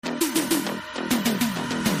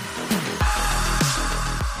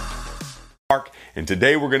And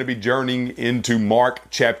today we're going to be journeying into Mark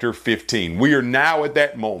chapter 15. We are now at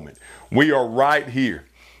that moment. We are right here.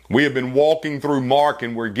 We have been walking through Mark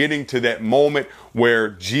and we're getting to that moment where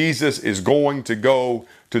Jesus is going to go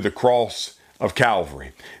to the cross of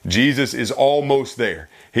Calvary. Jesus is almost there.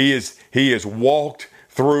 He has walked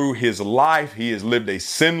through his life. He has lived a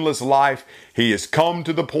sinless life. He has come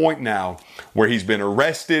to the point now where he's been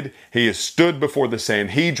arrested. He has stood before the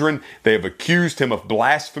Sanhedrin. They have accused him of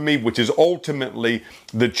blasphemy, which is ultimately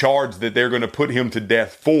the charge that they're going to put him to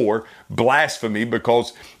death for, blasphemy,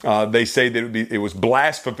 because they say that it was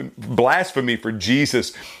blasphemy for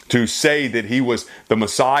Jesus to say that he was the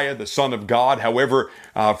Messiah, the Son of God. However,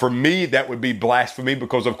 for me, that would be blasphemy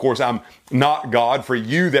because, of course, I'm not God. For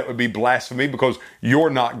you, that would be blasphemy because you're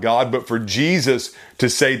not God. But for Jesus to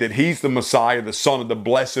say that he's the Messiah, the Son of the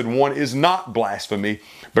Blessed One, is not blasphemy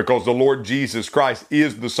because the Lord Jesus Christ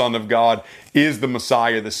is the Son of God, is the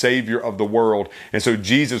Messiah, the Savior of the world. And so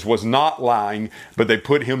Jesus was not lying, but they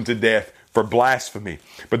put him to death for blasphemy.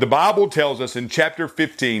 But the Bible tells us in chapter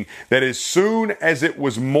 15 that as soon as it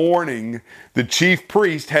was morning, the chief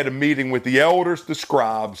priest had a meeting with the elders, the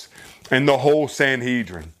scribes, and the whole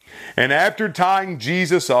Sanhedrin. And after tying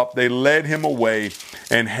Jesus up, they led him away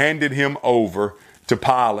and handed him over to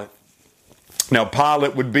Pilate. Now,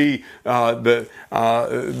 Pilate would be the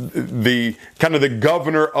kind of the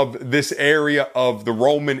governor of this area of the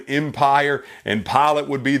Roman Empire, and Pilate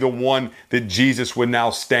would be the one that Jesus would now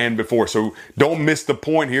stand before. So don't miss the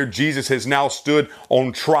point here. Jesus has now stood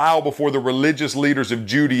on trial before the religious leaders of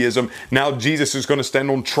Judaism. Now Jesus is going to stand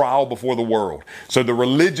on trial before the world. So the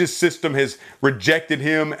religious system has rejected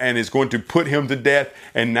him and is going to put him to death,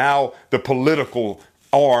 and now the political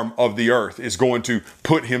arm of the earth is going to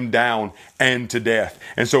put him down and to death.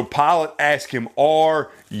 And so Pilate asked him, "Are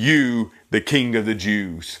you the King of the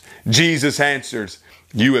Jews?" Jesus answers,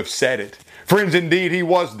 "You have said it." Friends, indeed, he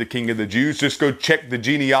was the King of the Jews. Just go check the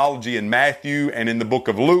genealogy in Matthew and in the book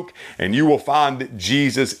of Luke, and you will find that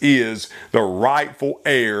Jesus is the rightful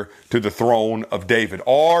heir to the throne of David.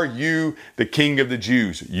 Are you the King of the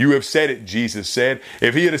Jews? You have said it, Jesus said.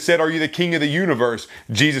 If he had said, "Are you the King of the universe?"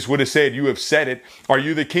 Jesus would have said, "You have said it." Are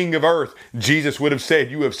you the King of earth? Jesus would have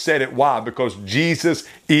said, "You have said it." Why? Because Jesus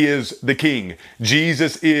is the King.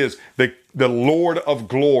 Jesus is the Lord of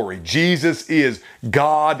glory. Jesus is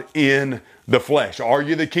God in the flesh. Are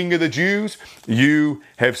you the King of the Jews? You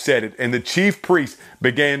have said it. And the chief priest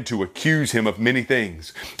began to accuse him of many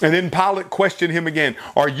things. And then Pilate questioned him again.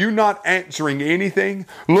 Are you not answering anything?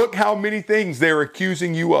 Look how many things they're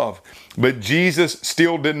accusing you of. But Jesus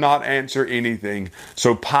still did not answer anything.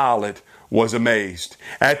 So Pilate was amazed.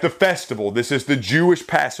 At the festival, this is the Jewish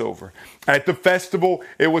Passover. At the festival,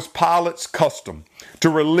 it was Pilate's custom to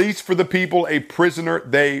release for the people a prisoner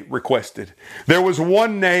they requested. There was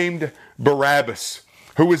one named Barabbas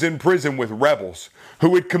who was in prison with rebels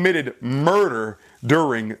who had committed murder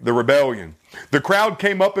during the rebellion. The crowd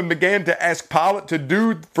came up and began to ask Pilate to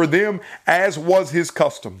do for them as was his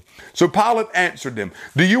custom. So Pilate answered them,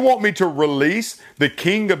 "Do you want me to release the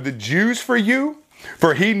King of the Jews for you?"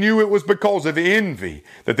 For he knew it was because of envy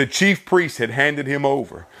that the chief priest had handed him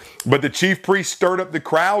over. But the chief priest stirred up the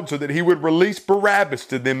crowd so that he would release Barabbas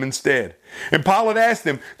to them instead. And Pilate asked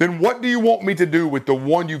them, "Then what do you want me to do with the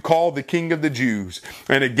one you call the King of the Jews?"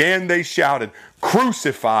 And again they shouted,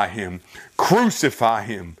 "Crucify him! Crucify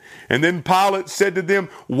him!" And then Pilate said to them,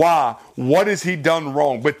 "Why? What has he done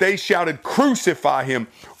wrong?" But they shouted, "Crucify him!"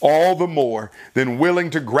 all the more. Then, willing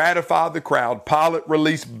to gratify the crowd, Pilate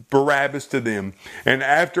released Barabbas to them. And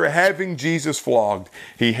after having Jesus flogged,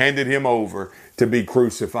 he handed him over to be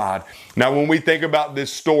crucified. Now, when we think about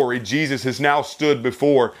this story, Jesus has now stood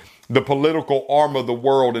before the political arm of the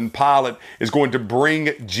world, and Pilate is going to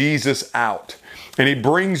bring Jesus out. And he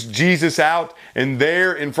brings Jesus out, and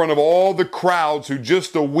there in front of all the crowds who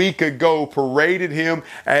just a week ago paraded him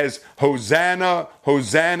as Hosanna,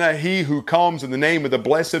 Hosanna, he who comes in the name of the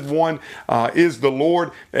Blessed One is the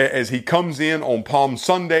Lord. As he comes in on Palm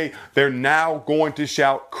Sunday, they're now going to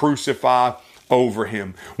shout, "Crucify," over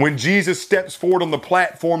him. When Jesus steps forward on the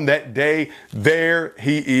platform that day, there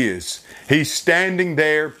he is. He's standing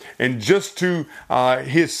there, and just to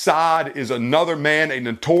his side is another man, a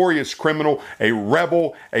notorious criminal, a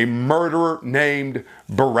rebel, a murderer named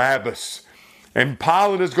Barabbas. And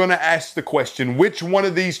Pilate is going to ask the question, which one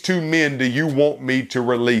of these two men do you want me to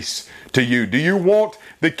release to you? Do you want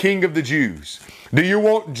the King of the Jews? Do you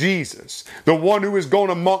want Jesus, the one who has gone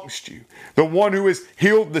amongst you, the one who has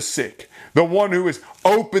healed the sick, the one who has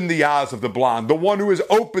opened the eyes of the blind, the one who has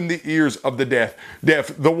opened the ears of the deaf,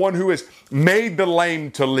 the one who has made the lame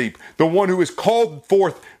to leap, the one who has called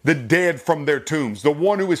forth the dead from their tombs, the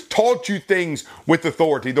one who has taught you things with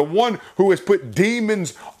authority, the one who has put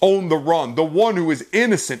demons on the run, the one who is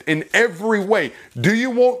innocent in every way. Do you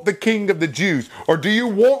want the King of the Jews, or do you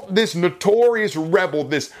want this notorious rebel,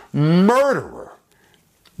 this murderer,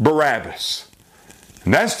 Barabbas?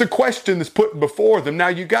 And that's the question that's put before them. Now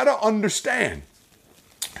you got to understand,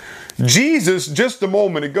 Jesus, just a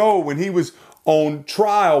moment ago, when he was on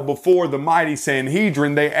trial before the mighty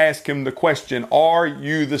Sanhedrin, they asked him the question, "Are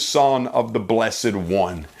you the Son of the Blessed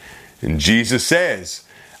One?" And Jesus says,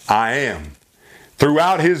 "I am."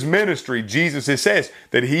 Throughout his ministry, Jesus says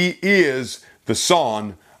that he is the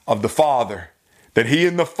Son of the Father, that he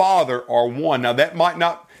and the Father are one. Now that might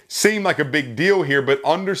not seem like a big deal here, but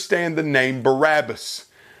understand the name Barabbas.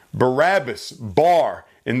 Barabbas, bar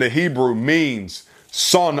in the Hebrew, means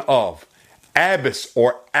son of. Abbas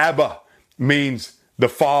or Abba means the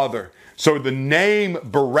Father. So the name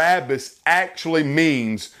Barabbas actually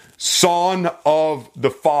means son of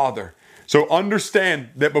the Father. So understand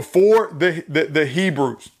that before the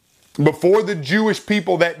Hebrews, before the Jewish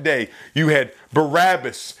people that day, you had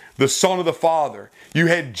Barabbas, the Son of the Father. You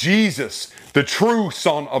had Jesus, the true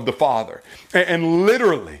Son of the Father. And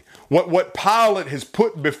literally, what Pilate has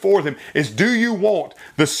put before them is, do you want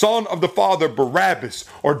the Son of the Father, Barabbas,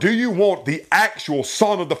 or do you want the actual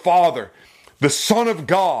Son of the Father, the Son of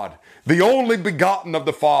God, the only begotten of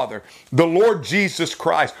the Father, the Lord Jesus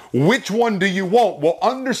Christ? Which one do you want? Well,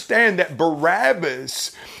 understand that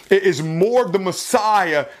Barabbas is more the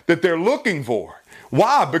Messiah that they're looking for.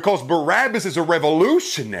 Why? Because Barabbas is a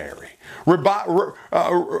revolutionary. Barabbas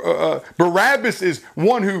is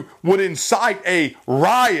one who would incite a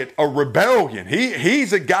riot, a rebellion.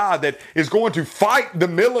 He's a guy that is going to fight the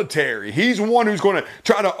military. He's one who's going to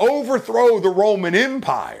try to overthrow the Roman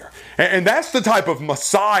Empire. And that's the type of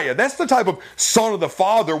Messiah. That's the type of Son of the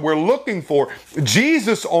Father we're looking for.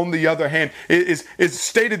 Jesus, on the other hand, is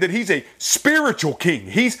stated that he's a spiritual king.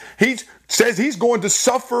 He says he's going to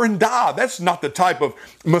suffer and die. That's not the type of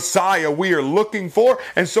Messiah we are looking for.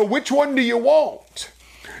 And so which one do you want?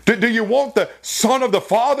 Do you want the Son of the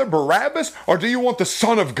Father, Barabbas, or do you want the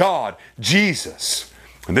Son of God, Jesus?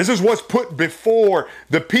 And this is what's put before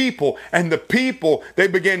the people. And the people, they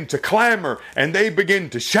begin to clamor and they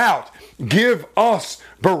begin to shout, "Give us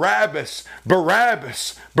Barabbas,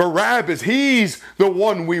 Barabbas, Barabbas. He's the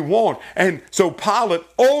one we want." And so Pilate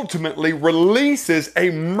ultimately releases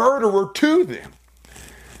a murderer to them.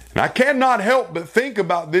 And I cannot help but think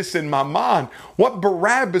about this in my mind, what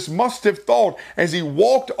Barabbas must have thought as he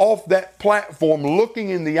walked off that platform looking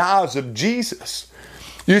in the eyes of Jesus.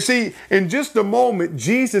 You see, in just a moment,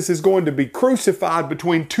 Jesus is going to be crucified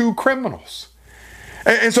between two criminals.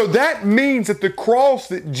 And so that means that the cross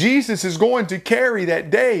that Jesus is going to carry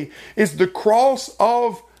that day is the cross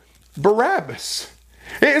of Barabbas.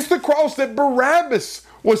 It's the cross that Barabbas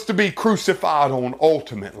was to be crucified on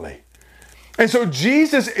ultimately. And so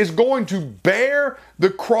Jesus is going to bear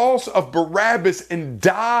the cross of Barabbas and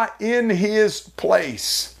die in his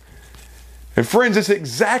place. And friends, it's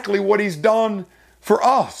exactly what he's done for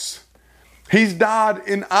us. He's died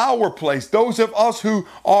in our place. Those of us who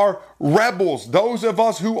are rebels, those of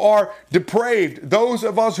us who are depraved, those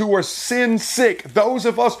of us who are sin sick, those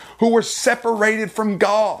of us who are separated from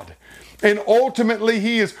God. And ultimately,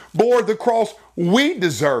 he has bore the cross we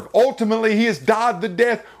deserve. Ultimately, he has died the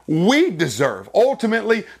death we deserve.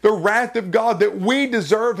 Ultimately, the wrath of God that we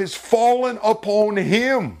deserve has fallen upon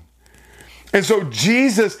him. And so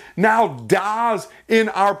Jesus now dies in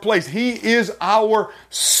our place. He is our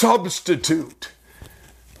substitute.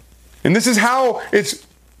 And this is how it's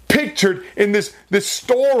pictured in this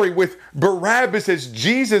story with Barabbas, as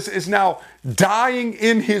Jesus is now dying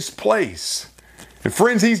in his place. And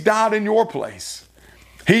friends, he's died in your place.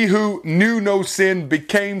 He who knew no sin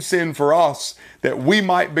became sin for us, that we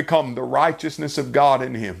might become the righteousness of God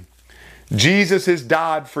in him. Jesus has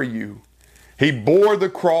died for you. He bore the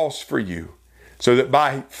cross for you, so that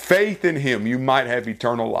by faith in him, you might have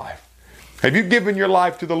eternal life. Have you given your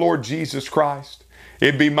life to the Lord Jesus Christ?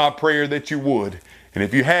 It'd be my prayer that you would. And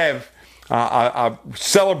if you have, I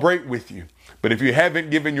celebrate with you. But if you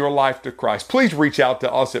haven't given your life to Christ, please reach out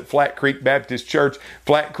to us at Flat Creek Baptist Church,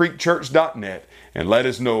 flatcreekchurch.net, and let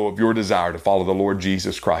us know of your desire to follow the Lord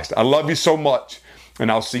Jesus Christ. I love you so much,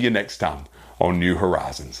 and I'll see you next time on New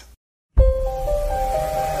Horizons.